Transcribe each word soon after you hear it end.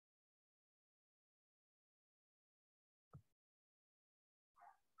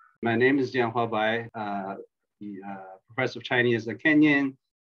My name is Jianhua Bai, the professor of Chinese at Kenyon.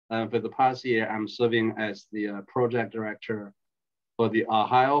 For the past year, I'm serving as the project director for the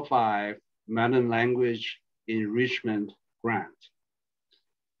Ohio 5 Mandarin Language Enrichment Grant.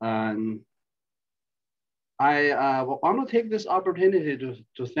 I want to take this opportunity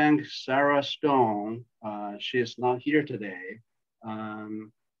to thank Sarah Stone. She is not here today.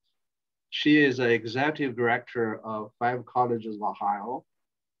 She is the executive director of 5 colleges of Ohio.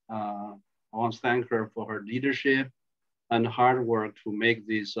 I want to thank her for her leadership and hard work to make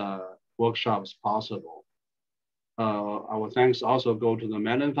these workshops possible. Our thanks also go to the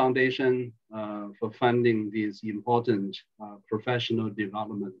Mellon Foundation for funding these important professional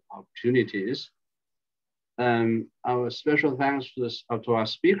development opportunities. Our special thanks to our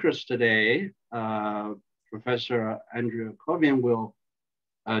speakers today. Professor Andrea Colvin will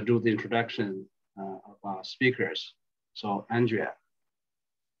do the introduction of our speakers. So Andrea.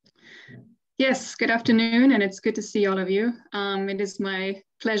 Yes, good afternoon, and it's good to see all of you. It is my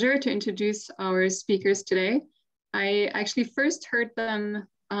pleasure to introduce our speakers today. I actually first heard them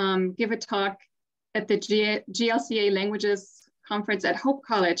give a talk at the GLCA Languages Conference at Hope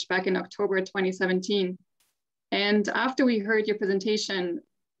College back in October 2017. And after we heard your presentation,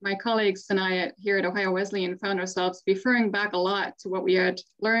 my colleagues and I here at Ohio Wesleyan found ourselves referring back a lot to what we had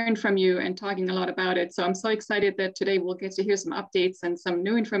learned from you and talking a lot about it. So I'm so excited that today we'll get to hear some updates and some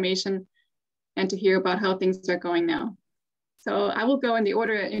new information and to hear about how things are going now. So I will go in the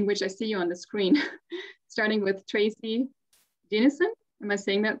order in which I see you on the screen, starting with Tracy Dinesen. Am I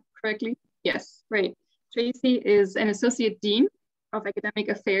saying that correctly? Yes, great. Tracy is an associate dean of academic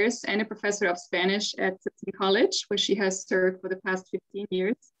affairs and a professor of Spanish at Simpson College, where she has served for the past 15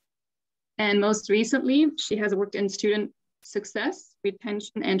 years. And most recently, she has worked in student success,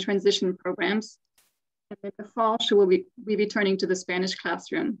 retention, and transition programs. And in the fall, she will be returning to the Spanish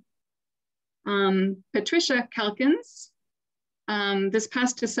classroom. Patricia Calkins, this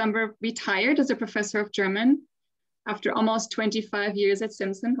past December, retired as a professor of German after almost 25 years at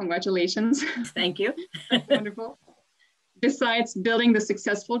Simpson. Congratulations. Thank you. Wonderful. Besides building the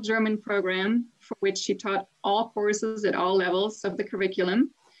successful German program, for which she taught all courses at all levels of the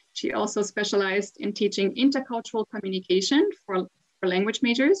curriculum, she also specialized in teaching intercultural communication for language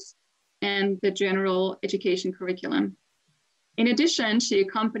majors and the general education curriculum. In addition, she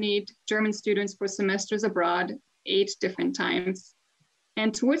accompanied German students for semesters abroad 8 different times.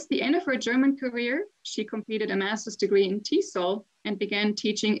 And towards the end of her German career, she completed a master's degree in TESOL and began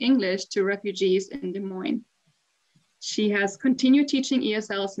teaching English to refugees in Des Moines. She has continued teaching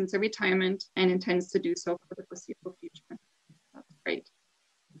ESL since her retirement and intends to do so for the foreseeable future. That's great.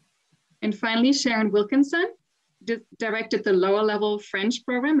 And finally, Sharon Wilkson directed the lower level French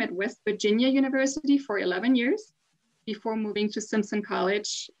program at West Virginia University for 11 years before moving to Simpson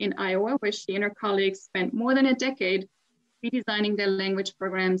College in Iowa, where she and her colleagues spent more than a decade redesigning their language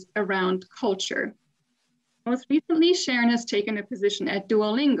programs around culture. Most recently, Sharon has taken a position at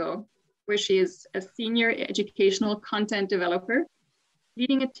Duolingo, where she is a senior educational content developer,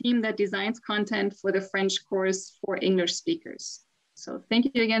 leading a team that designs content for the French course for English speakers. So thank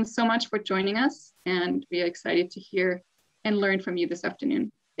you again so much for joining us, and we are excited to hear and learn from you this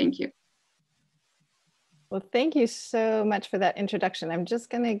afternoon. Thank you. Well, thank you so much for that introduction. I'm just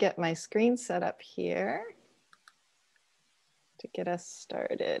going to get my screen set up here to get us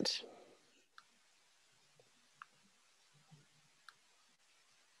started.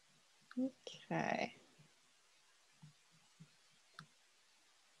 Okay.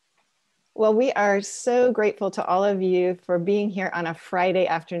 Well, we are so grateful to all of you for being here on a Friday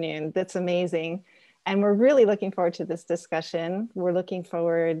afternoon. That's amazing. And we're really looking forward to this discussion. We're looking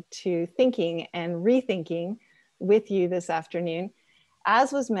forward to thinking and rethinking with you this afternoon.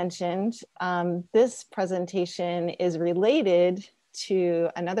 As was mentioned, this presentation is related to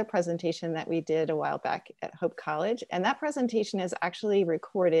another presentation that we did a while back at Hope College. And that presentation is actually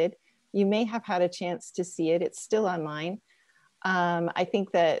recorded. You may have had a chance to see it. It's still online. I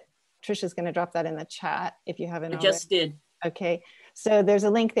think that Trisha's going to drop that in the chat if you haven't already. I just did. Okay, so there's a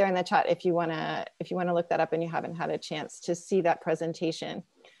link there in the chat if you want to look that up and you haven't had a chance to see that presentation.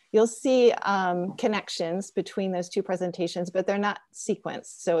 You'll see connections between those 2 presentations, but they're not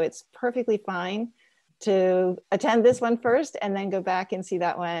sequenced. So it's perfectly fine to attend this one first and then go back and see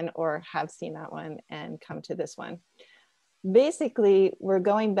that one, or have seen that one and come to this one. Basically, we're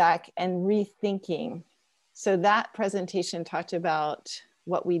going back and rethinking. So that presentation talked about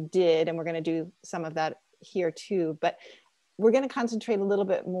what we did, and we're going to do some of that here too, but we're going to concentrate a little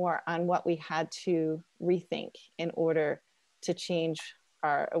bit more on what we had to rethink in order to change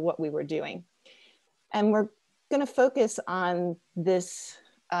what we were doing. And we're going to focus on this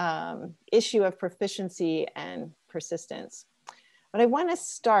issue of proficiency and persistence. But I want to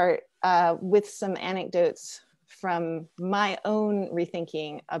start with some anecdotes from my own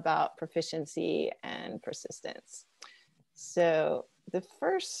rethinking about proficiency and persistence. So the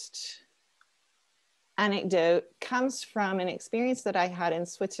first anecdote comes from an experience that I had in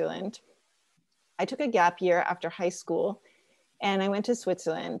Switzerland. I took a gap year after high school and I went to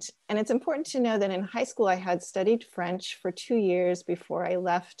Switzerland. And it's important to know that in high school, I had studied French for 2 years before I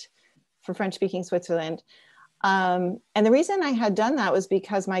left for French-speaking Switzerland. And the reason I had done that was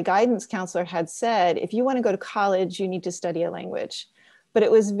because my guidance counselor had said, if you want to go to college, you need to study a language. But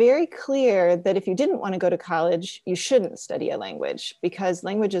it was very clear that if you didn't want to go to college, you shouldn't study a language because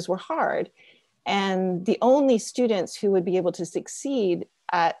languages were hard. And the only students who would be able to succeed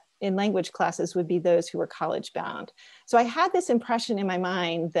in language classes would be those who were college bound. So I had this impression in my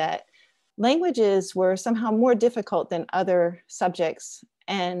mind that languages were somehow more difficult than other subjects,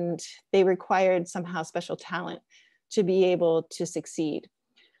 and they required somehow special talent to be able to succeed.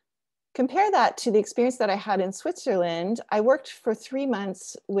 Compare that to the experience that I had in Switzerland. I worked for 3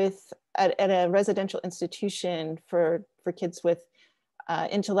 months at a residential institution for kids with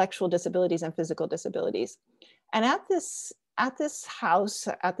intellectual disabilities and physical disabilities. And at this house,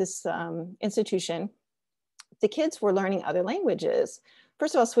 at this institution, the kids were learning other languages.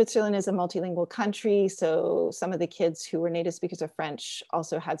 First of all, Switzerland is a multilingual country, so some of the kids who were native speakers of French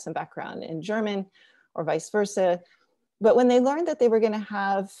also had some background in German or vice versa. But when they learned that they were going to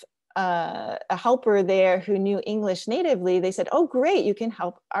have a helper there who knew English natively, they said, oh, great, you can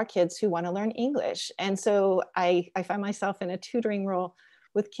help our kids who want to learn English. And so I found myself in a tutoring role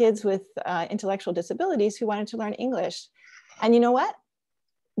with kids with intellectual disabilities who wanted to learn English. And you know what?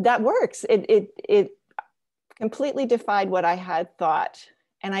 That works. It completely defied what I had thought.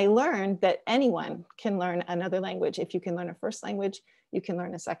 And I learned that anyone can learn another language. If you can learn a first language, you can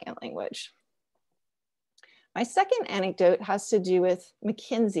learn a second language. My second anecdote has to do with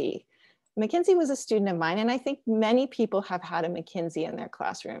McKinsey. McKinsey was a student of mine, and I think many people have had a McKinsey in their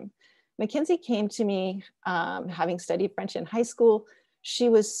classroom. McKinsey came to me having studied French in high school. She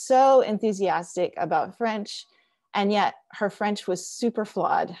was so enthusiastic about French, and yet her French was super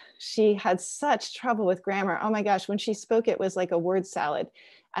flawed. She had such trouble with grammar. Oh my gosh, when she spoke, it was like a word salad.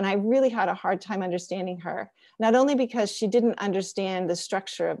 And I really had a hard time understanding her, not only because she didn't understand the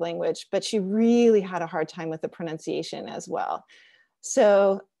structure of language, but she really had a hard time with the pronunciation as well.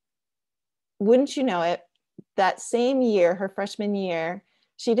 So wouldn't you know it, that same year, her freshman year,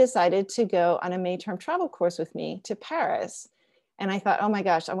 she decided to go on a May term travel course with me to Paris. And I thought, oh my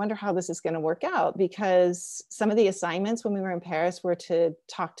gosh, I wonder how this is going to work out, because some of the assignments when we were in Paris were to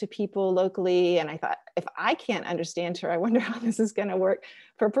talk to people locally. And I thought, if I can't understand her, I wonder how this is going to work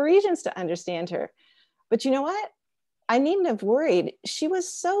for Parisians to understand her. But you know what? I needn't have worried. She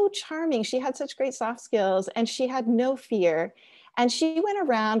was so charming. She had such great soft skills and she had no fear. And she went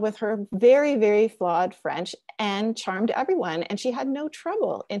around with her very, very flawed French and charmed everyone. And she had no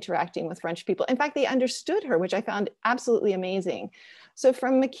trouble interacting with French people. In fact, they understood her, which I found absolutely amazing. So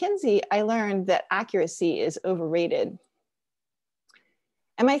from McKinsey, I learned that accuracy is overrated.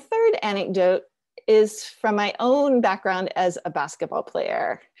 And my third anecdote is from my own background as a basketball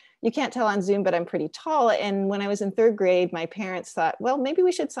player. You can't tell on Zoom, but I'm pretty tall. And when I was in 3rd grade, my parents thought, well, maybe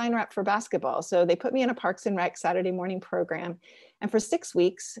we should sign her up for basketball. So they put me in a Parks and Rec Saturday morning program. And for 6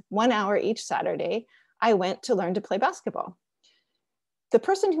 weeks, 1 hour each Saturday, I went to learn to play basketball. The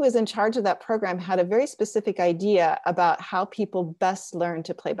person who was in charge of that program had a very specific idea about how people best learn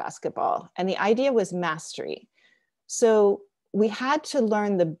to play basketball. And the idea was mastery. So we had to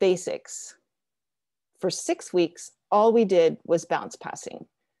learn the basics. For 6 weeks, all we did was bounce passing.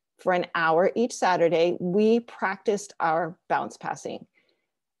 For an hour each Saturday, we practiced our bounce passing.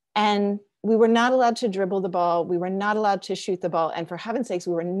 And we were not allowed to dribble the ball. We were not allowed to shoot the ball. And for heaven's sakes,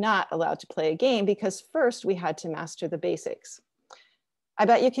 we were not allowed to play a game because first we had to master the basics. I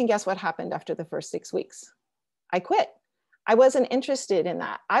bet you can guess what happened after the first 6 weeks. I quit. I wasn't interested in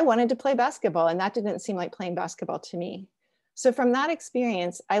that. I wanted to play basketball, and that didn't seem like playing basketball to me. So from that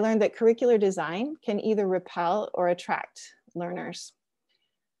experience, I learned that curricular design can either repel or attract learners.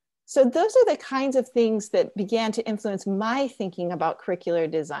 So those are the kinds of things that began to influence my thinking about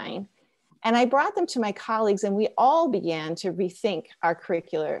curricular design. And I brought them to my colleagues, and we all began to rethink our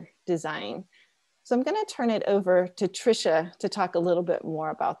curricular design. So I'm going to turn it over to Tricia to talk a little bit more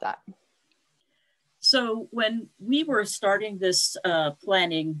about that. So when we were starting this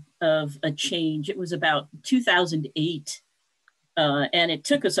planning of a change, it was about 2008. And it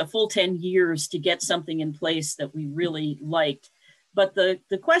took us a full 10 years to get something in place that we really liked. But the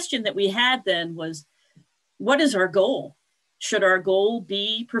question that we had then was, what is our goal? Should our goal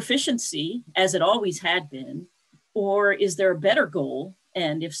be proficiency, as it always had been, or is there a better goal?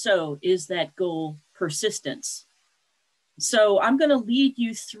 And if so, is that goal persistence? So I'm going to lead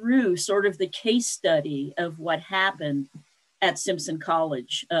you through sort of the case study of what happened at Simpson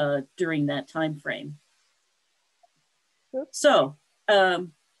College during that time frame. So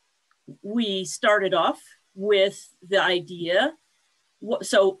we started off with the idea,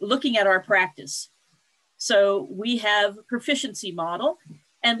 so looking at our practice. So we have a proficiency model,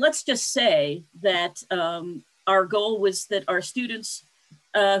 and let's just say that our goal was that our students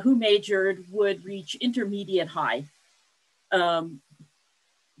who majored would reach intermediate high.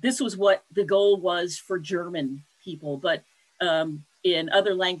 This was what the goal was for German people, but in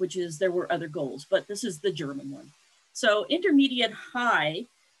other languages, there were other goals, but this is the German one. So intermediate high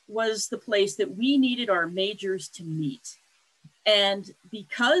was the place that we needed our majors to meet. And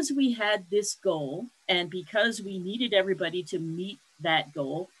because we had this goal, and because we needed everybody to meet that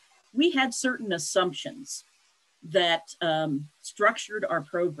goal, we had certain assumptions that structured our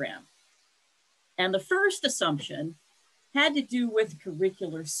program. And the first assumption had to do with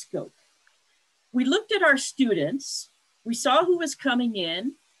curricular scope. We looked at our students, we saw who was coming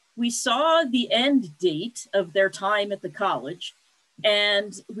in, we saw the end date of their time at the college,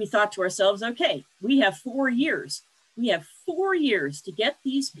 and we thought to ourselves, okay, we have 4 years. We have 4 years to get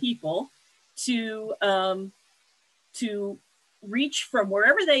these people to reach from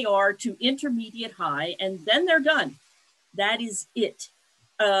wherever they are to intermediate high, and then they're done. That is it.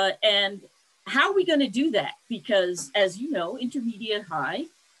 And how are we going to do that? Because as you know, intermediate high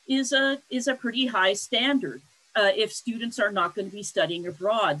is a pretty high standard if students are not going to be studying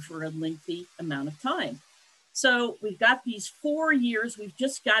abroad for a lengthy amount of time. So we've got these 4 years, we've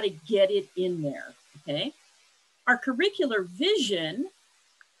just got to get it in there, okay? Our curricular vision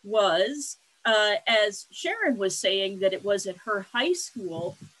was, as Sharon was saying, that it was at her high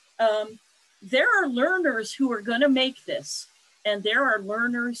school, there are learners who are going to make this, and there are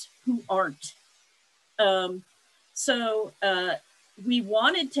learners who aren't. So we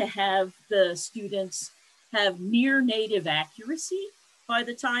wanted to have the students have near native accuracy by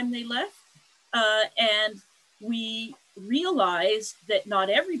the time they left. And we realized that not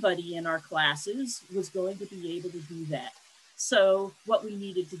everybody in our classes was going to be able to do that. So what we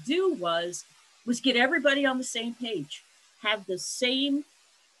needed to do was get everybody on the same page, have the same,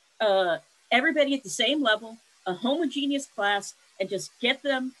 everybody at the same level, a homogeneous class, and just get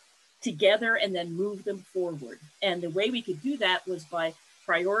them together and then move them forward. And the way we could do that was by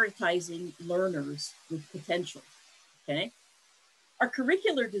prioritizing learners with potential, okay? Our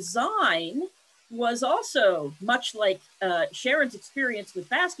curricular design was also much like Sharon's experience with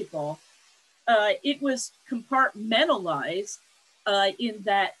basketball. It was compartmentalized in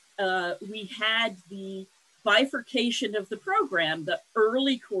that we had the bifurcation of the program. The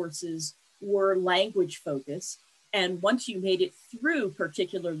early courses were language focused. And once you made it through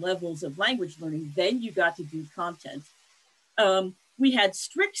particular levels of language learning, then you got to do content. We had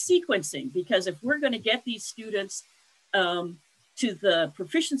strict sequencing because if we're going to get these students to the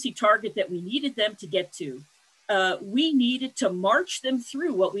proficiency target that we needed them to get to, we needed to march them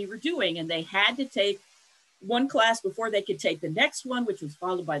through what we were doing. And they had to take one class before they could take the next one, which was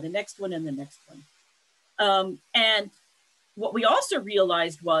followed by the next one and the next one. And what we also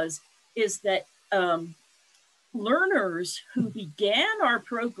realized is that learners who began our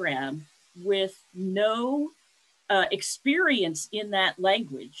program with no experience in that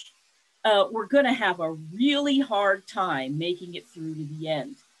language were going to have a really hard time making it through to the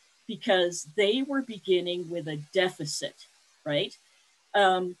end because they were beginning with a deficit, right?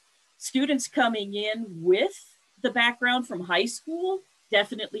 Students coming in with the background from high school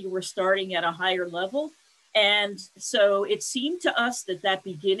definitely were starting at a higher level. And so it seemed to us that that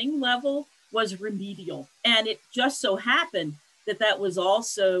beginning level was remedial. And it just so happened that that was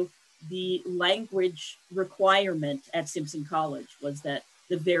also the language requirement at Simpson College, was that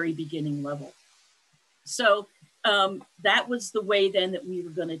the very beginning level. So that was the way then that we were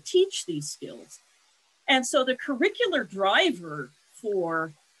going to teach these skills. And so the curricular driver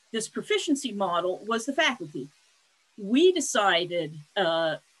for this proficiency model was the faculty. We decided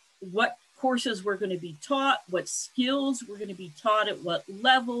what courses were going to be taught, what skills were going to be taught at what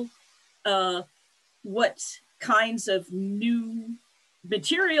level, what kinds of new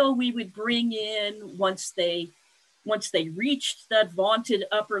material we would bring in once they reached that vaunted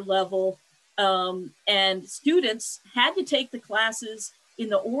upper level. And students had to take the classes in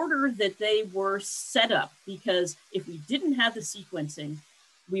the order that they were set up, because if we didn't have the sequencing,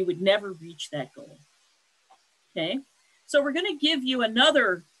 we would never reach that goal. Okay, so we're going to give you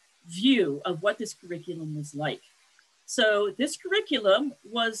another view of what this curriculum was like. So this curriculum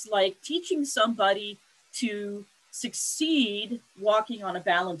was like teaching somebody to succeed walking on a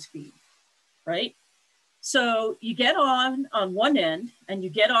balance beam, right? So you get on one end and you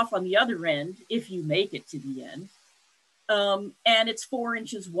get off on the other end if you make it to the end. And it's 4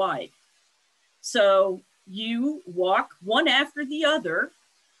 inches wide. So you walk one after the other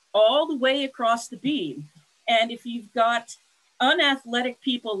all the way across the beam. And if you've got unathletic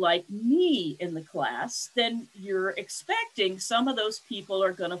people like me in the class, then you're expecting some of those people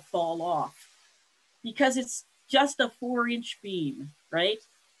are going to fall off because it's just a 4-inch beam, right?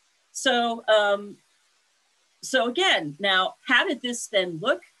 So, so again, now, how did this then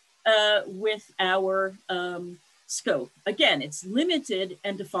look with our scope? Again, it's limited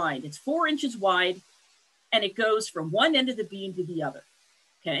and defined. It's 4 inches wide, and it goes from one end of the beam to the other,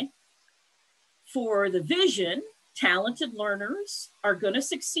 okay? For the vision, talented learners are going to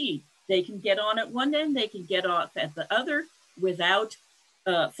succeed. They can get on at one end, they can get off at the other without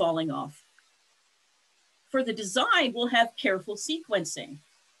falling off. For the design, we'll have careful sequencing.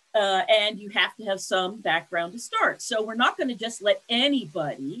 And you have to have some background to start. So we're not going to just let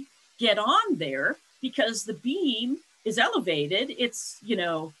anybody get on there because the beam is elevated. It's, you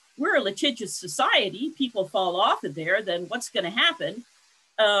know, we're a litigious society. People fall off of there, then what's going to happen?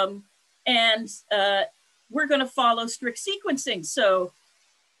 We're going to follow strict sequencing. So,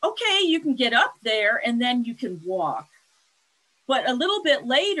 okay, you can get up there and then you can walk. But a little bit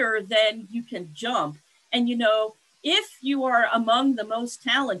later, then you can jump. And, you know, if you are among the most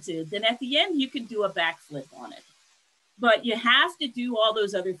talented, then at the end, you can do a backflip on it. But you have to do all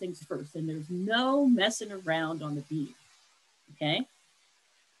those other things first. And there's no messing around on the beam, okay?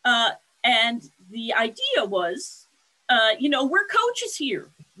 And the idea was, you know, we're coaches here.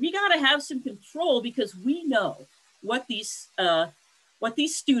 We got to have some control because we know what these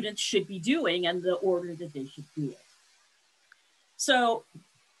students should be doing and the order that they should do it. So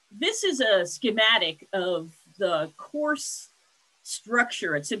this is a schematic of the course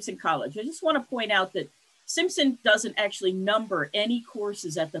structure at Simpson College. I just want to point out that Simpson doesn't actually number any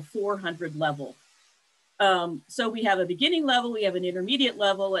courses at the 400 level. So we have a beginning level, we have an intermediate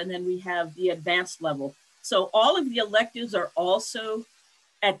level, and then we have the advanced level. So all of the electives are also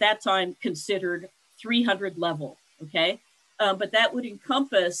at that time considered 300 level, okay? But that would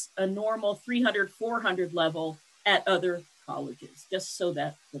encompass a normal 300, 400 level at other colleges, just so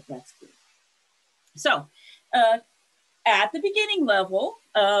that's clear. So at the beginning level,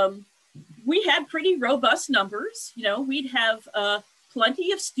 we had pretty robust numbers. You know, we'd have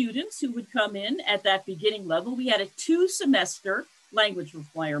plenty of students who would come in at that beginning level. We had a 2-semester language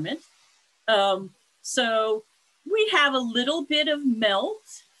requirement. So we have a little bit of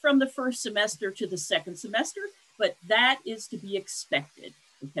melt from the first semester to the second semester, but that is to be expected,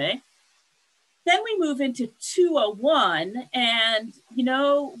 okay? Then we move into 201 and, you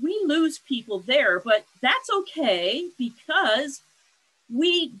know, we lose people there, but that's okay because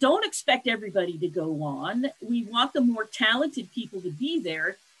we don't expect everybody to go on. We want the more talented people to be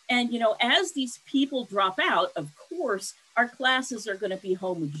there. And, you know, as these people drop out, of course, our classes are going to be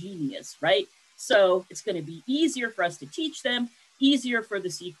homogeneous, right? So it's going to be easier for us to teach them, easier for the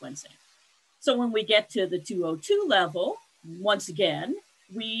sequencing. So when we get to the 202 level, once again,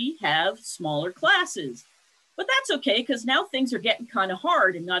 we have smaller classes. But that's okay, because now things are getting kind of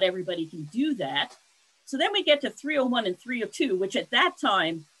hard and not everybody can do that. So then we get to 301 and 302, which at that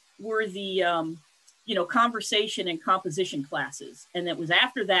time were the you know, conversation and composition classes. And it was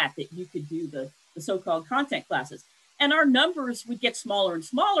after that that you could do the so-called content classes. And our numbers would get smaller and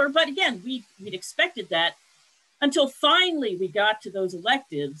smaller. But again, we'd expected that until finally we got to those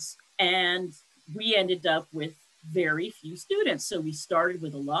electives and we ended up with very few students. So we started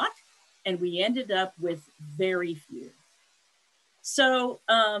with a lot and we ended up with very few. So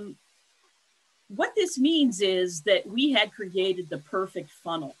what this means is that we had created the perfect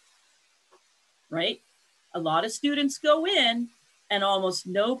funnel, right? A lot of students go in and almost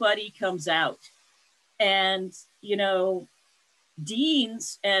nobody comes out. And, you know,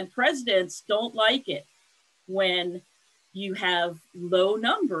 deans and presidents don't like it when you have low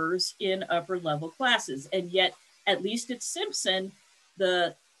numbers in upper level classes. And yet, at least at Simpson,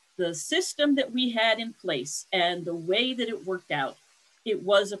 the system that we had in place and the way that it worked out, it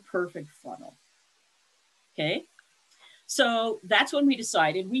was a perfect funnel, okay? So that's when we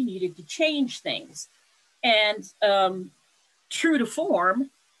decided we needed to change things. And true to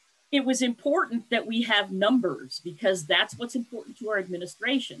form, it was important that we have numbers because that's what's important to our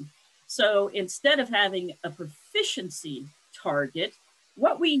administration. So instead of having a proficiency target,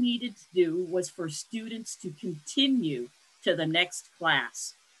 what we needed to do was for students to continue to the next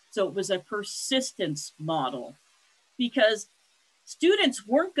class. So it was a persistence model. because students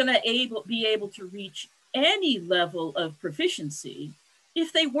weren't going to be able to reach any level of proficiency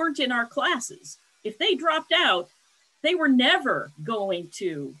if they weren't in our classes. If they dropped out, they were never going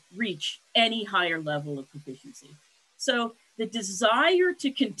to reach any higher level of proficiency. So the desire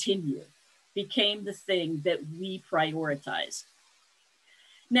to continue became the thing that we prioritized.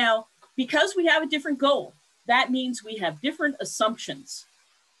 Now, because we have a different goal, that means we have different assumptions.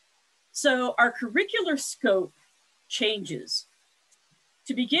 So our curricular scope changes.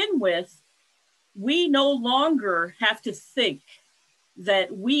 To begin with, we no longer have to think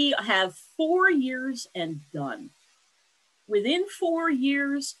that we have 4 years and done. Within 4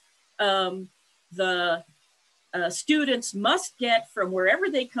 years, the students must get from wherever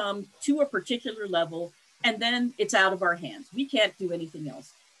they come to a particular level, and then it's out of our hands. We can't do anything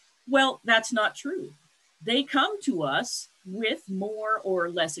else. Well, that's not true. They come to us with more or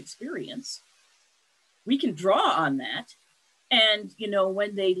less experience. We can draw on that. And, you know,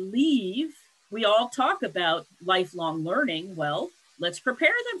 when they leave, we all talk about lifelong learning. Well, let's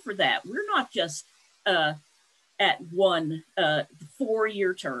prepare them for that. We're not just at one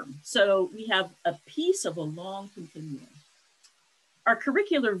 4-year term. So we have a piece of a long continuum. Our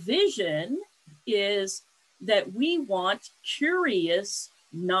curricular vision is that we want curious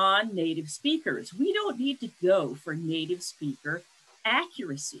non-native speakers. We don't need to go for native speaker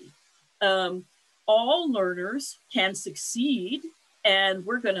accuracy. All learners can succeed, and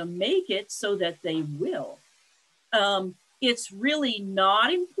we're going to make it so that they will. It's really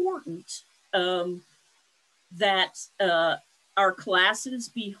not important that our classes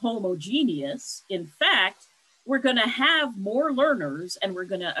be homogeneous. In fact, we're going to have more learners, and we're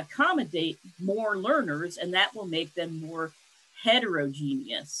going to accommodate more learners, and that will make them more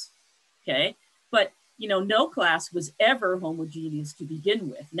heterogeneous, okay? But, you know, no class was ever homogeneous to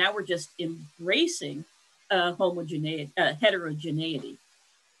begin with. Now we're just embracing heterogeneity.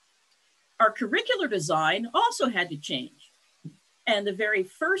 Our curricular design also had to change. And the very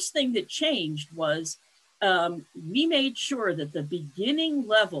first thing that changed was we made sure that the beginning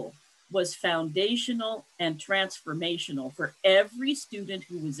level was foundational and transformational for every student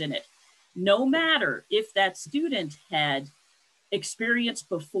who was in it, no matter if that student had experience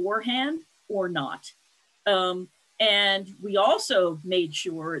beforehand or not. And we also made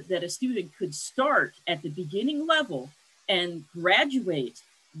sure that a student could start at the beginning level and graduate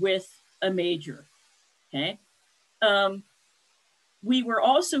with a major, okay? We were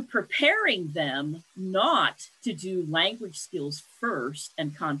also preparing them not to do language skills first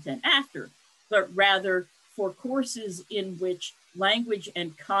and content after, but rather for courses in which language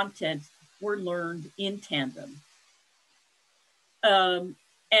and content were learned in tandem.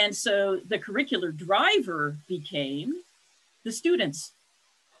 And so the curricular driver became the students.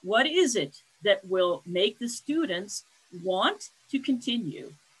 What is it that will make the students want to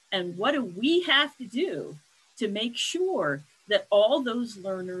continue? And what do we have to do to make sure that all those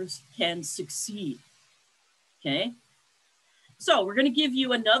learners can succeed? Okay. So we're going to give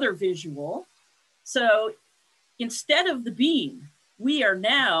you another visual. So instead of the beam, we are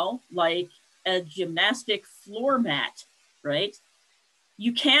now like a gymnastic floor mat, right?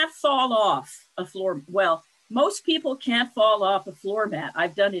 You can't fall off a floor. Well, most people can't fall off a floor mat.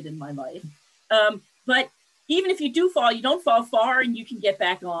 I've done it in my life. But even if you do fall, you don't fall far and you can get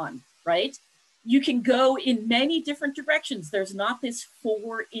back on, right? You can go in many different directions. There's not this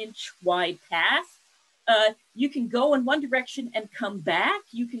 4-inch wide path. You can go in one direction and come back.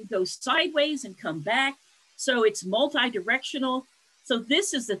 You can go sideways and come back. So it's multi-directional. So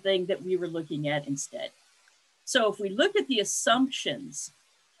this is the thing that we were looking at instead. So if we look at the assumptions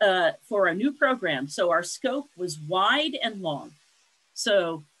for a new program, so our scope was wide and long.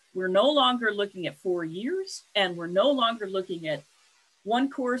 So we're no longer looking at 4 years, and we're no longer looking at one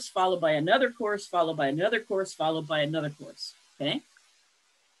course followed by another course, followed by another course, followed by another course, okay?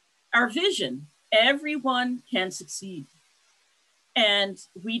 Our vision, everyone can succeed. And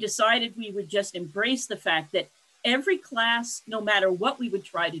we decided we would just embrace the fact that every class, no matter what we would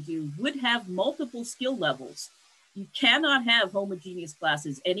try to do, would have multiple skill levels. You cannot have homogeneous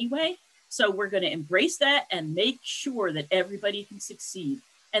classes anyway. So we're going to embrace that and make sure that everybody can succeed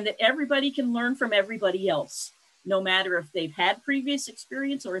and that everybody can learn from everybody else, no matter if they've had previous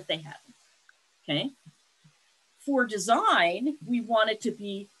experience or if they haven't, okay? For design, we want it to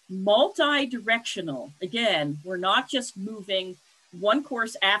be multi-directional. Again, we're not just moving one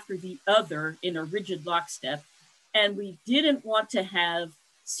course after the other in a rigid lockstep. And we didn't want to have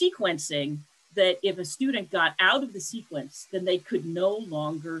sequencing that if a student got out of the sequence, then they could no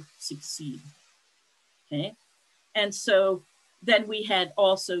longer succeed, okay? And so then we had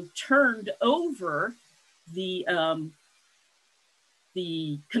also turned over the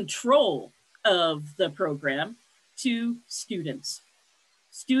control of the program to students.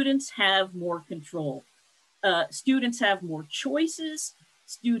 Students have more control. Students have more choices.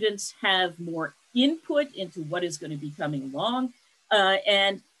 Students have more input into what is going to be coming along.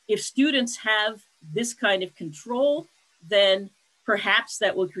 And if students have this kind of control, then perhaps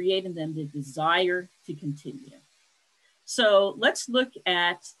that will create in them the desire to continue. So let's look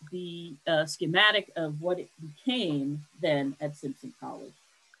at the schematic of what it became then at Simpson College.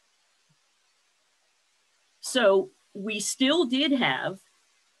 So we still did have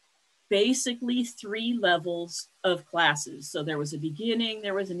basically 3 levels of classes. So there was a beginning,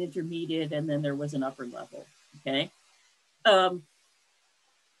 there was an intermediate, and then there was an upper level, okay?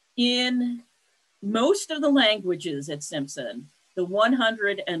 In most of the languages at Simpson, the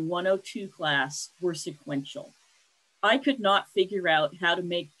 100 and 102 class were sequential. I could not figure out how to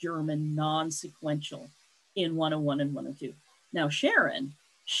make German non-sequential in 101 and 102. Now, Sharon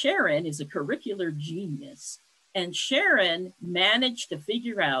is a curricular genius, and Sharon managed to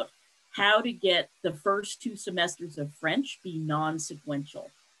figure out how to get the first 2 semesters of French be non-sequential,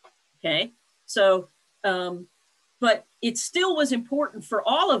 okay? So, but it still was important for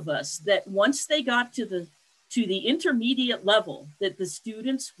all of us that once they got to the intermediate level, that the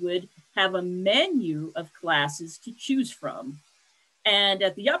students would have a menu of classes to choose from. And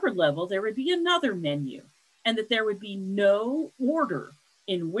at the upper level, there would be another menu, and that there would be no order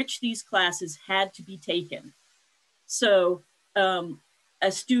in which these classes had to be taken. So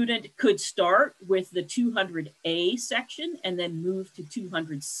a student could start with the 200A section and then move to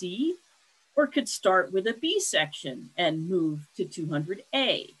 200C, or could start with a B section and move to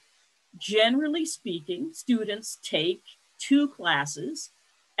 200A. Generally speaking, students take 2 classes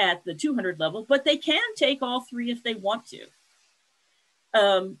at the 200 level, but they can take all 3 if they want to.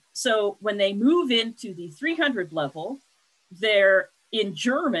 So when they move into the 300 level, they're in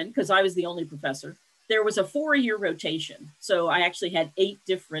German, because I was the only professor, there was a 4-year rotation. So I actually had 8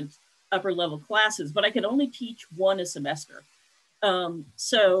 different upper level classes, but I could only teach 1 a semester.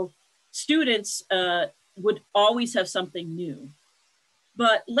 So students would always have something new.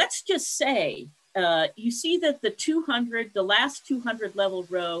 But let's just say, you see that the last 200 level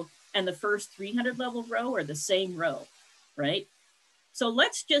row and the first 300 level row are the same row, right? So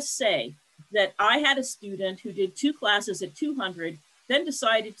let's just say that I had a student who did 2 classes at 200, then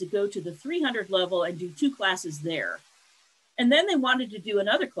decided to go to the 300 level and do 2 classes there. And then they wanted to do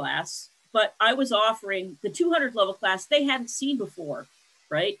another class, but I was offering the 200 level class they hadn't seen before,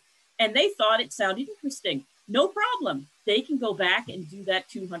 right? And they thought it sounded interesting. No problem. They can go back and do that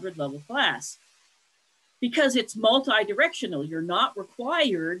 200 level class because it's multi-directional. You're not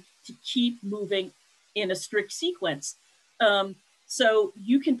required to keep moving in a strict sequence. So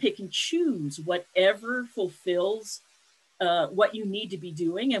you can pick and choose whatever fulfills what you need to be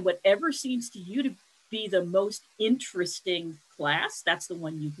doing, and whatever seems to you to be the most interesting class, that's the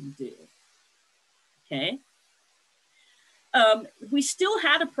one you can do, okay? We still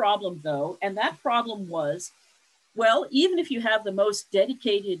had a problem though, and that problem was, well, even if you have the most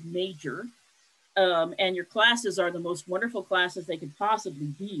dedicated major and your classes are the most wonderful classes they could possibly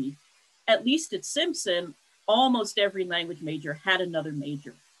be, at least at Simpson, almost every language major had another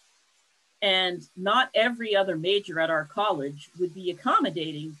major. And not every other major at our college would be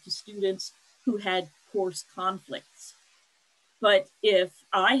accommodating to students who had course conflicts. But if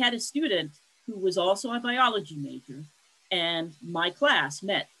I had a student who was also a biology major and my class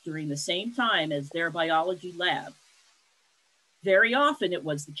met during the same time as their biology lab, very often it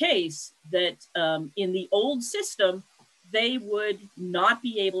was the case that in the old system, they would not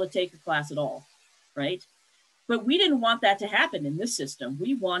be able to take the class at all, right? But we didn't want that to happen in this system.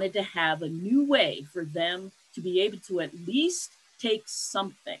 We wanted to have a new way for them to be able to at least take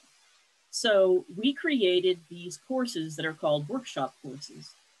something. So we created these courses that are called workshop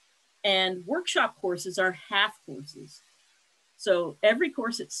courses. And workshop courses are half courses. So every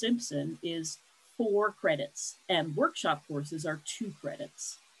course at Simpson is 4 credits, and workshop courses are 2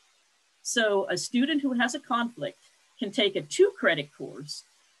 credits. So a student who has a conflict can take a 2-credit course,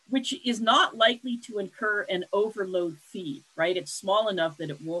 which is not likely to incur an overload fee, right? It's small enough that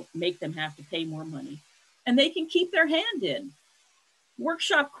it won't make them have to pay more money. And they can keep their hand in.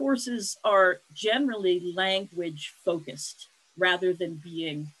 Workshop courses are generally language focused rather than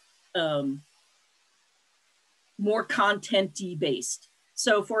being more content-y based.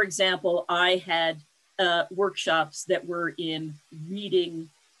 So for example, I had workshops that were in reading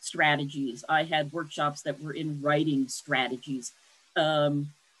strategies. I had workshops that were in writing strategies.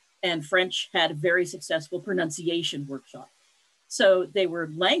 And French had a very successful pronunciation workshop. So they were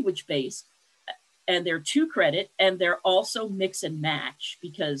language-based, and they're 2 credit, and they're also mix and match,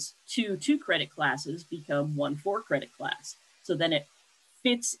 because 2 2-credit classes become 1 4-credit class. So then it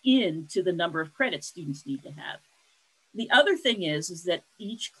fits into the number of credits students need to have. The other thing is that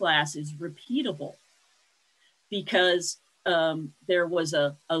each class is repeatable, because there was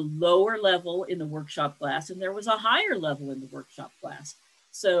a lower level in the workshop class and there was a higher level in the workshop class.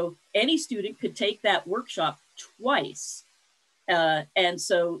 So any student could take that workshop twice. And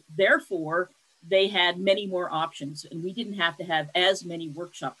so therefore, they had many more options, and we didn't have to have as many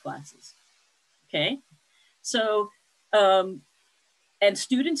workshop classes. Okay, so, and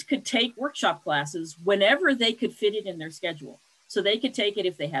students could take workshop classes whenever they could fit it in their schedule. So they could take it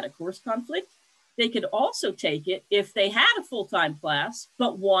if they had a course conflict. They could also take it if they had a full-time class,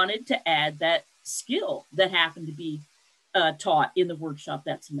 but wanted to add that skill that happened to be taught in the workshop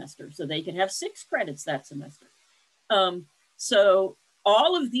that semester. So they could have 6 credits that semester. So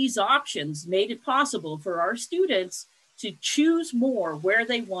all of these options made it possible for our students to choose more where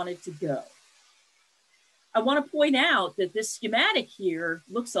they wanted to go. I want to point out that this schematic here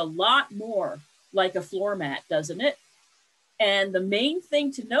looks a lot more like a floor mat, doesn't it? And the main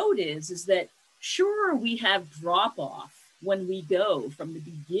thing to note is that sure, we have drop off when we go from the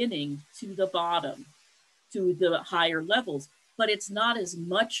beginning to the bottom to the higher levels, but it's not as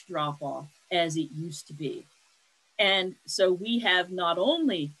much drop off as it used to be. And so we have not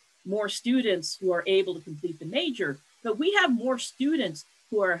only more students who are able to complete the major, but we have more students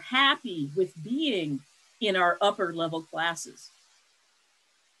who are happy with being in our upper level classes.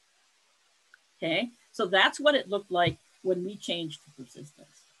 Okay, so that's what it looked like when we changed to persistence.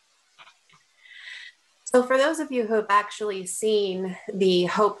 So for those of you who have actually seen the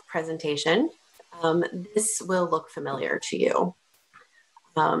HOPE presentation, this will look familiar to you.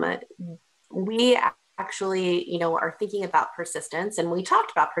 We actually, are thinking about persistence, and we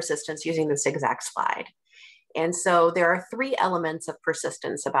talked about persistence using this exact slide. And so there are 3 elements of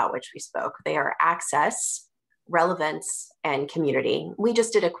persistence about which we spoke. They are access, relevance, and community. We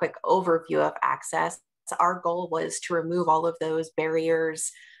just did a quick overview of access. Our goal was to remove all of those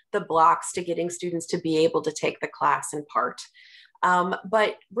barriers, the blocks to getting students to be able to take the class in part.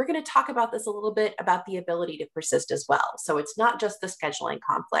 But we're going to talk about this a little bit about the ability to persist as well. So it's not just the scheduling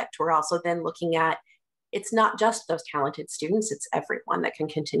conflict. We're also then looking at, it's not just those talented students, it's everyone that can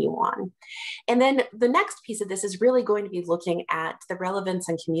continue on. And then the next piece of this is really going to be looking at the relevance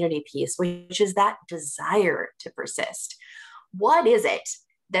and community piece, which is that desire to persist. What is it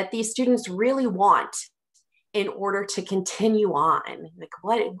that these students really want in order to continue on? Like,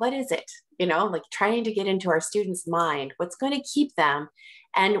 what is it? Like trying to get into our students' mind, what's going to keep them?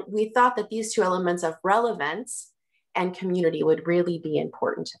 And we thought that these 2 elements of relevance and community would really be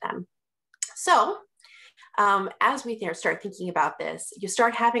important to them. So as we start thinking about this, you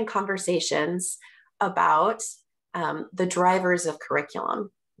start having conversations about the drivers of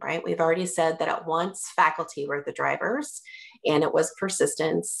curriculum, right? We've already said that at once faculty were the drivers, and it was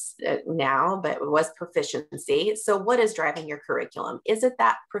persistence now, but it was proficiency. So what is driving your curriculum? Is it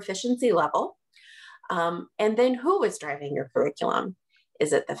that proficiency level? And then who is driving your curriculum?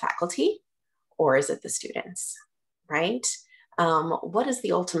 Is it the faculty or is it the students, right? What is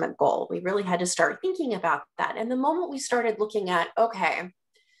the ultimate goal? We really had to start thinking about that. And the moment we started looking at, okay,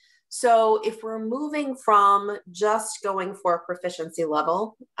 so if we're moving from just going for a proficiency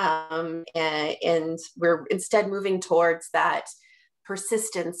level and we're instead moving towards that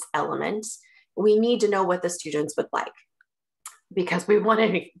persistence element, we need to know what the students would like, because we want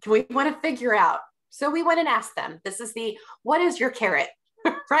to figure out. So we went and asked them, what is your carrot,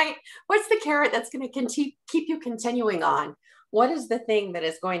 right? What's the carrot that's going to keep you continuing on? What is the thing that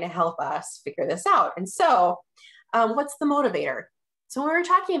is going to help us figure this out? And so what's the motivator? So when we're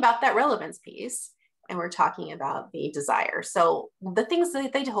talking about that relevance piece, and we're talking about the desire. So the things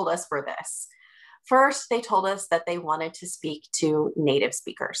that they told us were this. First, they told us that they wanted to speak to native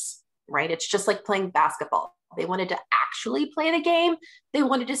speakers, right? It's just like playing basketball. They wanted to actually play the game. They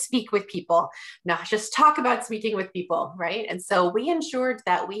wanted to speak with people, not just talk about speaking with people, right? And so we ensured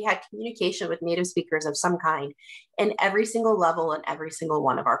that we had communication with native speakers of some kind in every single level and every single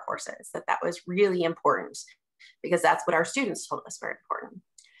one of our courses, that was really important, because that's what our students told us were important.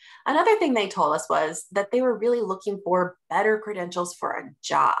 Another thing they told us was that they were really looking for better credentials for a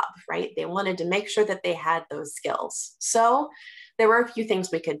job, right? They wanted to make sure that they had those skills. So there were a few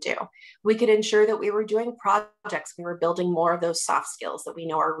things we could do. We could ensure that we were doing projects. We were building more of those soft skills that we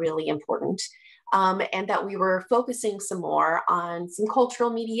know are really important. And that we were focusing some more on some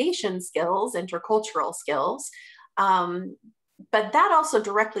cultural mediation skills, intercultural skills. But that also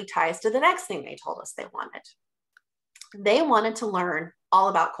directly ties to the next thing they told us they wanted. They wanted to learn all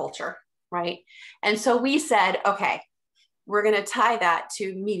about culture, right? And so we said, okay, we're going to tie that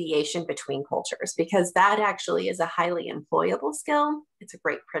to mediation between cultures, because that actually is a highly employable skill. It's a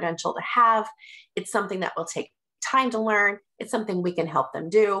great credential to have. It's something that will take time to learn. It's something we can help them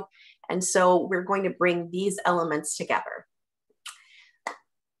do. And so we're going to bring these elements together.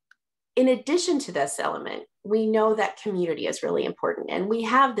 In addition to this element, we know that community is really important. And we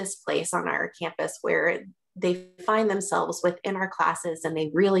have this place on our campus where they find themselves within our classes and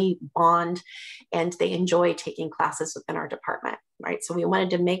they really bond and they enjoy taking classes within our department, right? So we wanted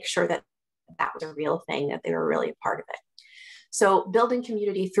to make sure that that was a real thing, that they were really a part of it. So building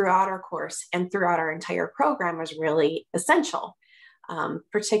community throughout our course and throughout our entire program was really essential,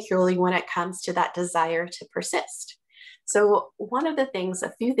 particularly when it comes to that desire to persist. So one of the things,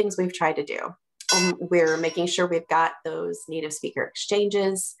 a few things we've tried to do, we're making sure we've got those native speaker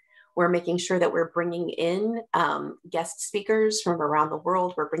exchanges. We're making sure that we're bringing in guest speakers from around the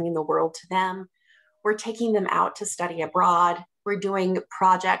world. We're bringing the world to them. We're taking them out to study abroad. We're doing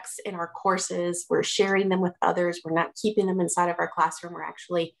projects in our courses. We're sharing them with others. We're not keeping them inside of our classroom. We're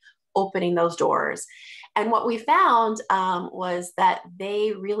actually opening those doors. And what we found was that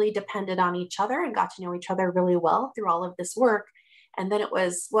they really depended on each other and got to know each other really well through all of this work. And then it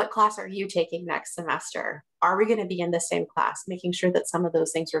was, what class are you taking next semester? Are we going to be in the same class? Making sure that some of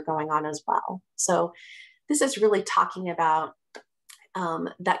those things are going on as well. So this is really talking about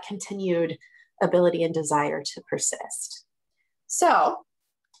that continued ability and desire to persist. So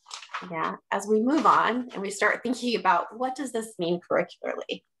yeah, as we move on and we start thinking about what does this mean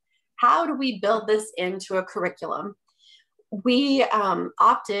curricularly? How do we build this into a curriculum? We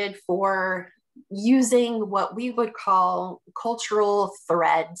opted for using what we would call cultural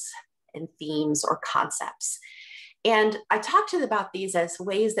threads and themes or concepts. And I talked about these as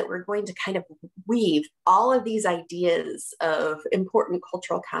ways that we're going to kind of weave all of these ideas of important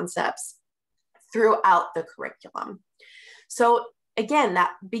cultural concepts throughout the curriculum. So again,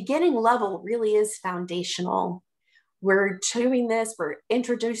 that beginning level really is foundational. We're doing this, we're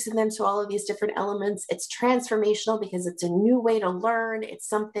introducing them to all of these different elements. It's transformational because it's a new way to learn. It's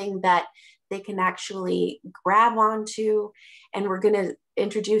something that they can actually grab onto, and we're going to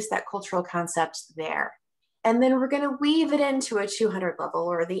introduce that cultural concept there. And then we're going to weave it into a 200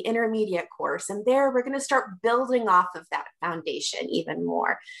 level or the intermediate course. And there we're going to start building off of that foundation even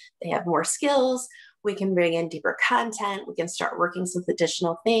more. They have more skills. We can bring in deeper content. We can start working with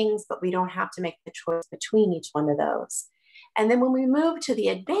additional things, but we don't have to make the choice between each one of those. And then when we move to the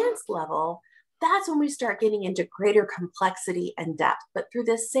advanced level, that's when we start getting into greater complexity and depth, but through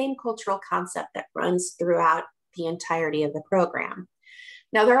this same cultural concept that runs throughout the entirety of the program.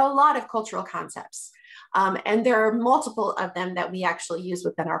 Now, there are a lot of cultural concepts, and there are multiple of them that we actually use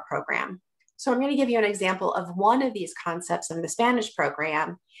within our program. So I'm going to give you an example of one of these concepts in the Spanish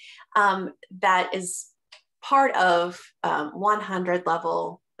program that is part of 100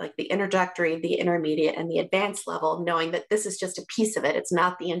 level, like the introductory, the intermediate, and the advanced level, knowing that this is just a piece of it. It's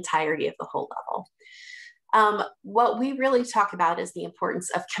not the entirety of the whole level. What we really talk about is the importance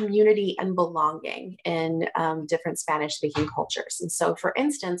of community and belonging in different Spanish-speaking cultures. And so, for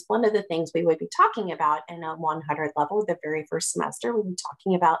instance, one of the things we would be talking about in a 100 level, the very first semester, we'd be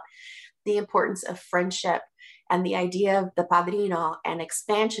talking about the importance of friendship and the idea of the padrino and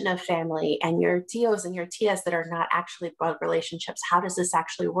expansion of family and your tios and your tias that are not actually blood relationships. How does this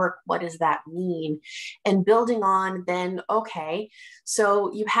actually work? What does that mean? And building on then, okay,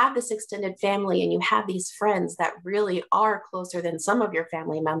 so you have this extended family and you have these friends that really are closer than some of your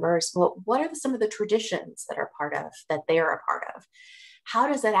family members. Well, what are some of the traditions that they are a part of? How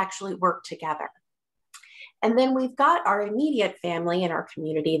does that actually work together? And then we've got our immediate family and our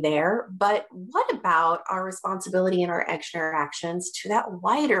community there, but what about our responsibility and our interactions to that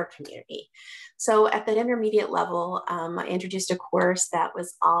wider community? So at that intermediate level, I introduced a course that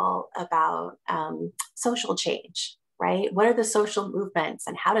was all about social change, right? What are the social movements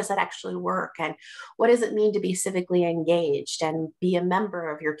and how does that actually work? And what does it mean to be civically engaged and be a member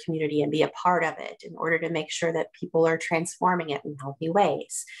of your community and be a part of it in order to make sure that people are transforming it in healthy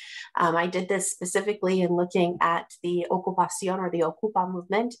ways? I did this specifically in looking at the ocupación or the Ocupa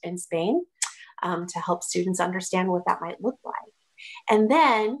movement in Spain to help students understand what that might look like. And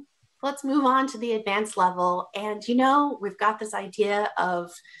then let's move on to the advanced level. And, you know, we've got this idea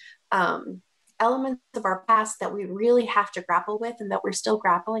of elements of our past that we really have to grapple with and that we're still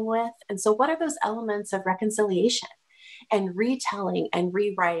grappling with. And so what are those elements of reconciliation? and retelling and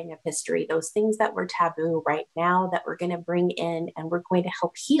rewriting of history, those things that were taboo right now that we're going to bring in, and we're going to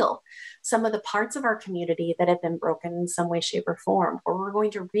help heal some of the parts of our community that have been broken in some way, shape, or form, or we're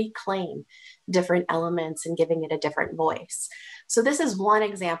going to reclaim different elements and giving it a different voice. So this is one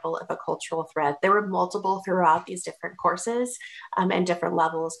example of a cultural thread. There were multiple throughout these different courses and different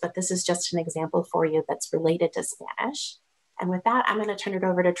levels, but this is just an example for you that's related to Spanish. And with that, I'm going to turn it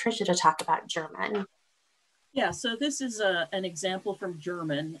over to Tricia to talk about German. Yeah, so this is an example from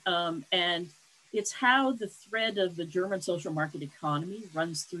German, and it's how the thread of the German social market economy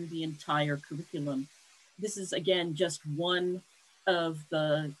runs through the entire curriculum. This is, again, just one of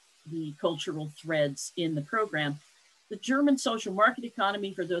the cultural threads in the program. The German social market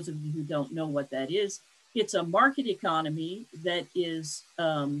economy, for those of you who don't know what that is, it's a market economy that is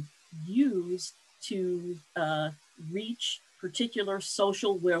used to reach particular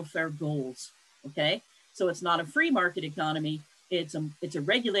social welfare goals, okay? So it's not a free market economy, it's a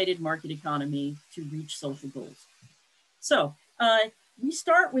regulated market economy to reach social goals. So we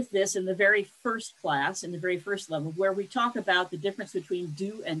start with this in the very first class, in the very first level, where we talk about the difference between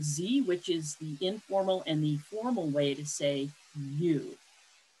du and sie, which is the informal and the formal way to say you,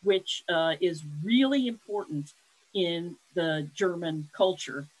 which is really important in the German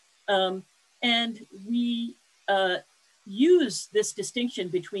culture. And we use this distinction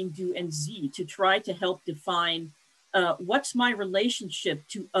between du and sie to try to help define what's my relationship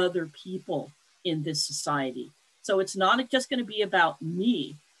to other people in this society. So it's not just going to be about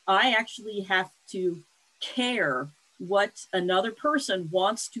me. I actually have to care what another person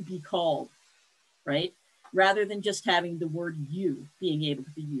wants to be called, right? Rather than just having the word you being able to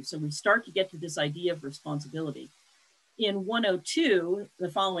be used. So we start to get to this idea of responsibility. In 102, the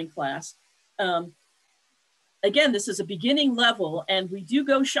following class, again, this is a beginning level, and we do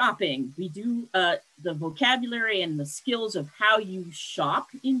go shopping. We do the vocabulary and the skills of how you shop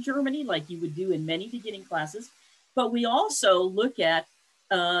in Germany, like you would do in many beginning classes. But we also look at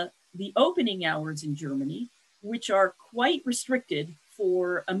the opening hours in Germany, which are quite restricted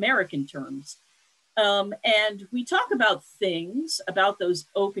for American terms. And we talk about things about those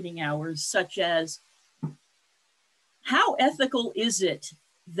opening hours, such as how ethical is it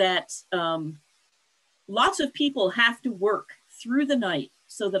that lots of people have to work through the night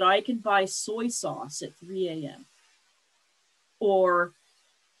so that I can buy soy sauce at 3 a.m. Or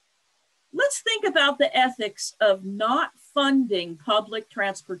let's think about the ethics of not funding public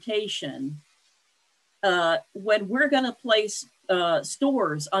transportation when we're going to place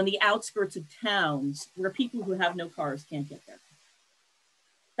stores on the outskirts of towns where people who have no cars can't get there.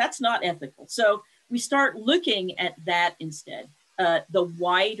 That's not ethical. So we start looking at that instead, the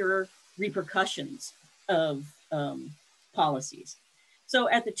wider repercussions of policies. So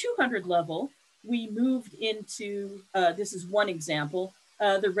at the 200 level, we moved into, this is one example,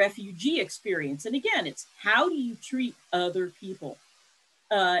 the refugee experience. And again, it's how do you treat other people?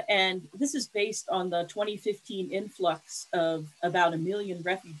 And this is based on the 2015 influx of about 1 million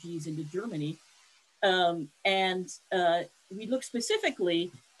refugees into Germany. And we look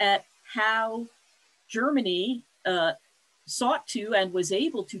specifically at how Germany sought to and was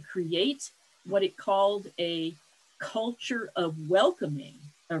able to create what it called a culture of welcoming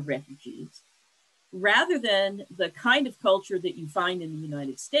of refugees, rather than the kind of culture that you find in the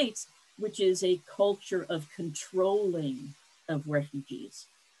United States, which is a culture of controlling of refugees,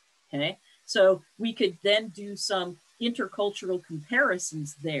 okay? So we could then do some intercultural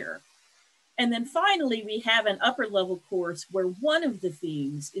comparisons there. And then finally, we have an upper level course where one of the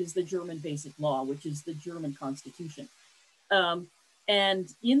themes is the German basic law, which is the German constitution.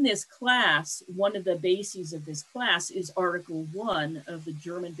 And in this class, one of the bases of this class is Article 1 of the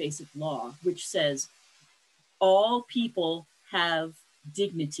German basic law, which says all people have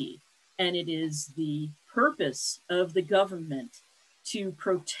dignity, and it is the purpose of the government to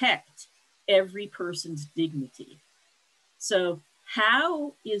protect every person's dignity. So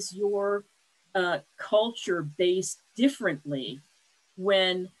how is your culture based differently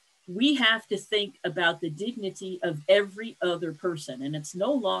when we have to think about the dignity of every other person? And it's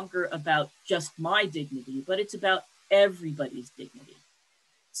no longer about just my dignity, but it's about everybody's dignity.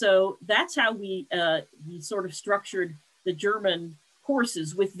 So that's how we sort of structured the German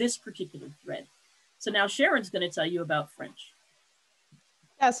courses with this particular thread. So now Sharon's going to tell you about French.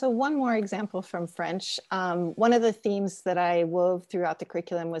 Yeah, so one more example from French. One of the themes that I wove throughout the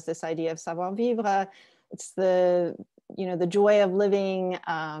curriculum was this idea of savoir vivre. It's the joy of living,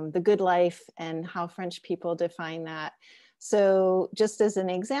 the good life, and how French people define that. So just as an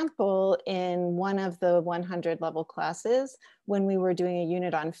example, in one of the 100 level classes, when we were doing a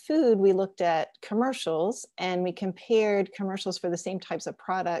unit on food, we looked at commercials and we compared commercials for the same types of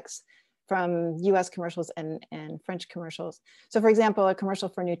products from US commercials and French commercials. So for example, a commercial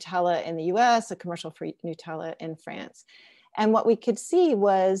for Nutella in the US, a commercial for Nutella in France. And what we could see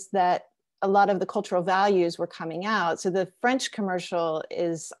was that a lot of the cultural values were coming out. So the French commercial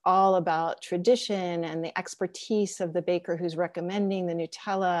is all about tradition and the expertise of the baker who's recommending the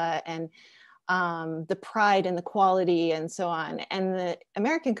Nutella, and the pride and the quality and so on. And the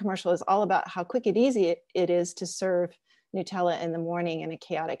American commercial is all about how quick and easy it is to serve Nutella in the morning in a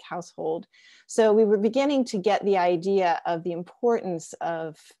chaotic household. So we were beginning to get the idea of the importance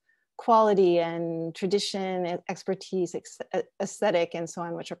of quality and tradition, expertise, aesthetic, and so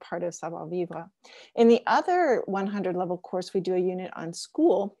on, which are part of savoir vivre. In the other 100 level course, we do a unit on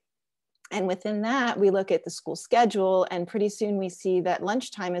school. And within that, we look at the school schedule, and pretty soon we see that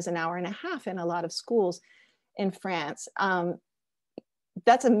lunchtime is an hour and a half in a lot of schools in France.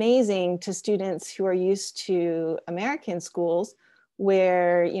 That's amazing to students who are used to American schools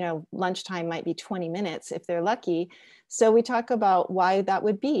where, you know, lunchtime might be 20 minutes if they're lucky. So we talk about why that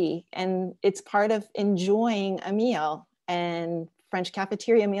would be, and it's part of enjoying a meal. And French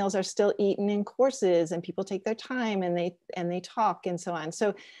cafeteria meals are still eaten in courses, and people take their time and they talk and so on.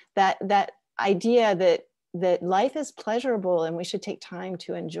 So that idea that life is pleasurable and we should take time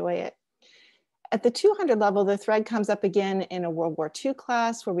to enjoy it. At the 200 level, the thread comes up again in a World War II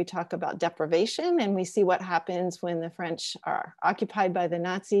class where we talk about deprivation, and we see what happens when the French are occupied by the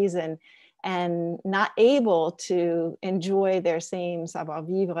Nazis and not able to enjoy their same savoir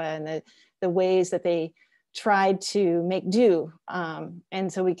vivre and the ways that they tried to make do.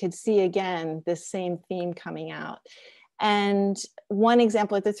 And so we could see again this same theme coming out. And one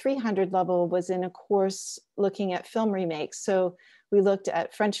example at the 300 level was in a course looking at film remakes. So we looked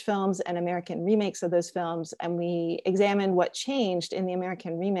at French films and American remakes of those films, and we examined what changed in the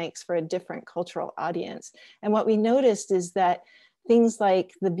American remakes for a different cultural audience. And what we noticed is that things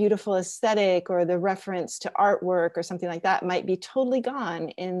like the beautiful aesthetic or the reference to artwork or something like that might be totally gone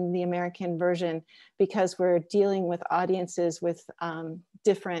in the American version, because we're dealing with audiences with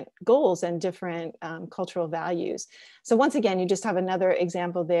different goals and different cultural values. So once again, you just have another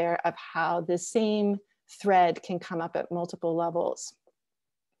example there of how the same thread can come up at multiple levels.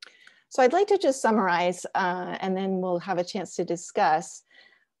 So I'd like to just summarize and then we'll have a chance to discuss.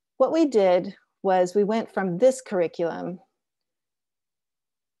 What we did was we went from this curriculum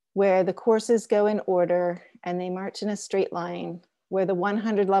where the courses go in order and they march in a straight line, where the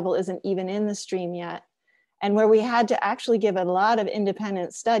 100 level isn't even in the stream yet, and where we had to actually give a lot of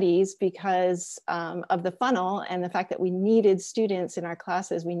independent studies because of the funnel and the fact that we needed students in our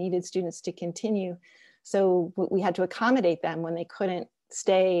classes, we needed students to continue. So we had to accommodate them when they couldn't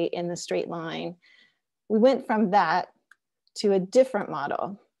stay in the straight line. We went from that to a different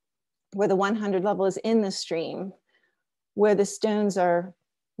model where the 100 level is in the stream, where the stones are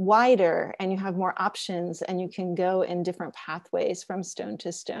wider and you have more options and you can go in different pathways from stone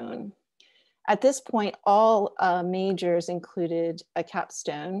to stone. At this point, all majors included a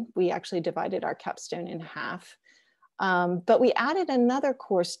capstone. We actually divided our capstone in half. But we added another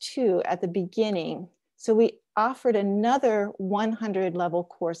course too at the beginning. So we offered another 100 level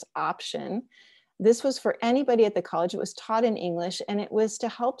course option. This was for anybody at the college. It was taught in English, and it was to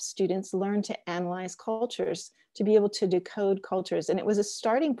help students learn to analyze cultures, to be able to decode cultures. And it was a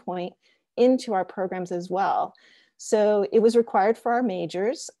starting point into our programs as well. So it was required for our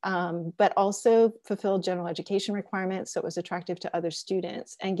majors, but also fulfilled general education requirements. So it was attractive to other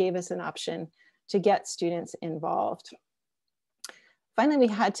students and gave us an option to get students involved. Finally,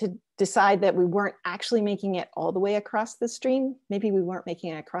 we had to decide that we weren't actually making it all the way across the stream. Maybe we weren't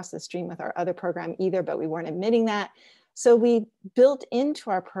making it across the stream with our other program either, but we weren't admitting that. So we built into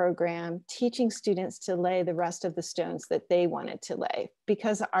our program teaching students to lay the rest of the stones that they wanted to lay,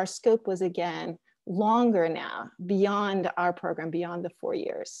 because our scope was, again, longer now, beyond our program, beyond the 4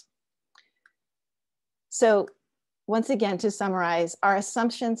 years. So once again, to summarize, our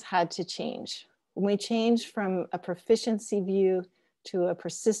assumptions had to change. When we changed from a proficiency view to a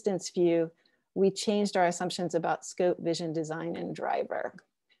persistence view, we changed our assumptions about scope, vision, design, and driver.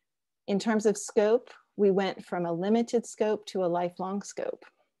 In terms of scope, we went from a limited scope to a lifelong scope.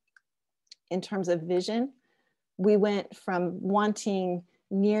 In terms of vision, we went from wanting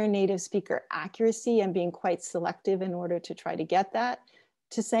near native speaker accuracy and being quite selective in order to try to get that,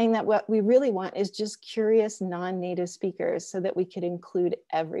 to saying that what we really want is just curious non-native speakers so that we could include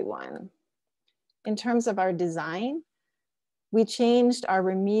everyone. In terms of our design, we changed our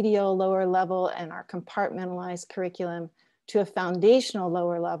remedial lower level and our compartmentalized curriculum to a foundational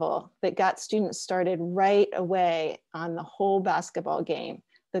lower level that got students started right away on the whole basketball game,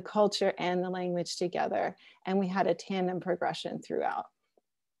 the culture and the language together. And we had a tandem progression throughout.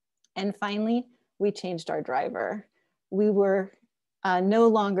 And finally, we changed our driver. We were no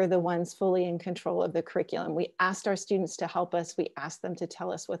longer the ones fully in control of the curriculum. We asked our students to help us. We asked them to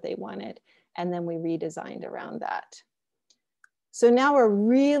tell us what they wanted. And then we redesigned around that. So now we're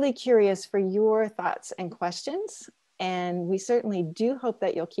really curious for your thoughts and questions. And we certainly do hope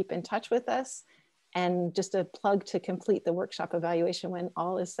that you'll keep in touch with us. And just a plug to complete the workshop evaluation when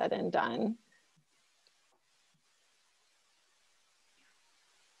all is said and done.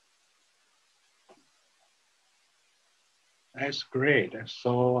 That's great. That's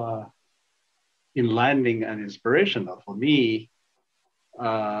so enlightening and inspirational for me.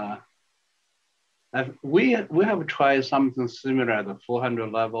 We have tried something similar at the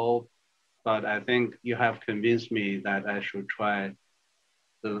 400 level, but I think you have convinced me that I should try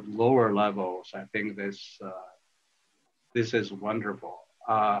the lower levels. I think this is wonderful.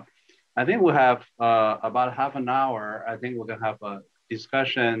 I think we have about half an hour. I think we're gonna have a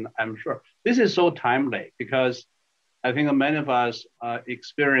discussion. I'm sure this is so timely because I think many of us are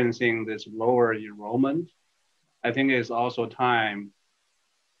experiencing this lower enrollment. I think it's also time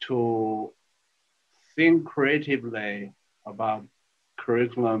to think creatively about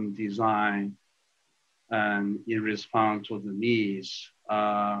curriculum design and in response to the needs.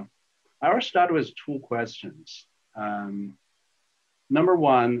 I will start with two questions. Number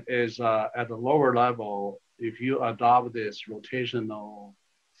one is at the lower level, if you adopt this rotational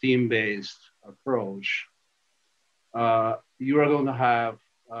theme-based approach, you are going to have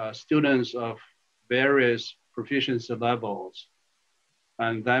students of various proficiency levels.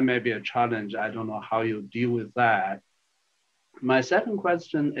 And that may be a challenge. I don't know how you deal with that. My second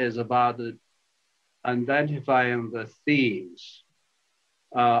question is about identifying the themes.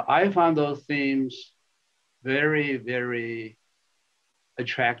 I found those themes very, very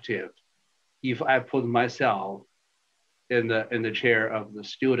attractive if I put myself in the chair of the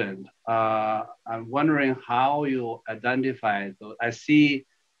student. I'm wondering how you identify those. I see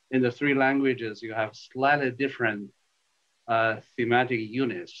in the three languages, you have slightly different thematic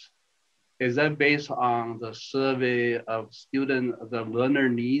units. Is that based on the survey of student, the learner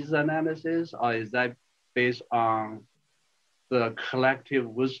needs analysis, or is that based on the collective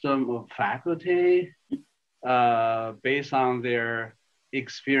wisdom of faculty, based on their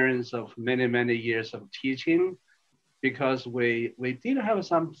experience of many, many years of teaching? Because we did have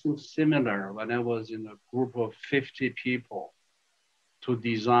something similar when I was in a group of 50 people to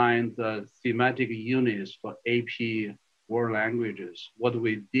design the thematic units for AP world languages. What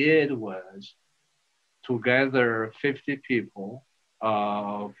we did was to gather 50 people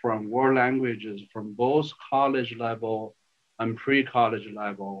from world languages from both college level and pre-college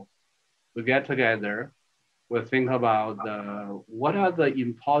level. We get together, we think about what are the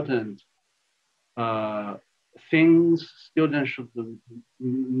important things students should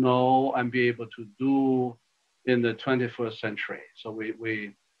know and be able to do in the 21st century. So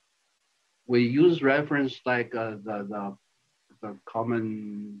we use reference like the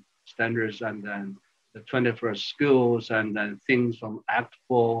common standards and then the 21st skills and then things from Act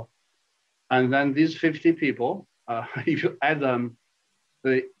 4. And then these 50 people, if you add them,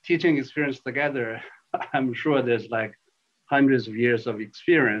 the teaching experience together, I'm sure there's like hundreds of years of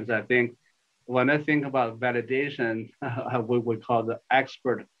experience. I think when I think about validation, what we call the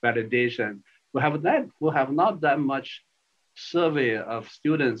expert validation, we have not that much survey of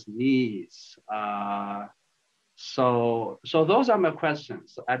students' needs. So those are my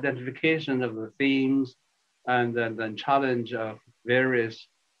questions: identification of the themes, and then challenge of various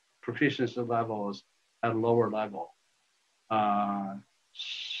proficiency levels at lower level.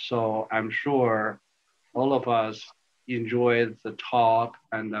 So I'm sure all of us enjoyed the talk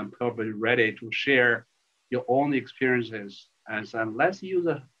and I'm probably ready to share your own experiences. And let's use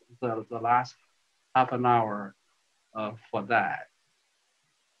the last half an hour for that.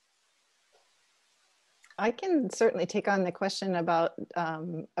 I can certainly take on the question about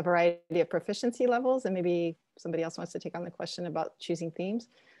a variety of proficiency levels, and maybe somebody else wants to take on the question about choosing themes.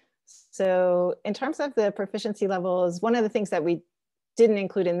 So in terms of the proficiency levels, one of the things that we didn't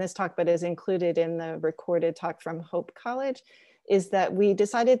include in this talk, but is included in the recorded talk from Hope College, is that we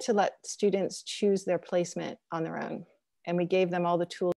decided to let students choose their placement on their own. And we gave them all the tools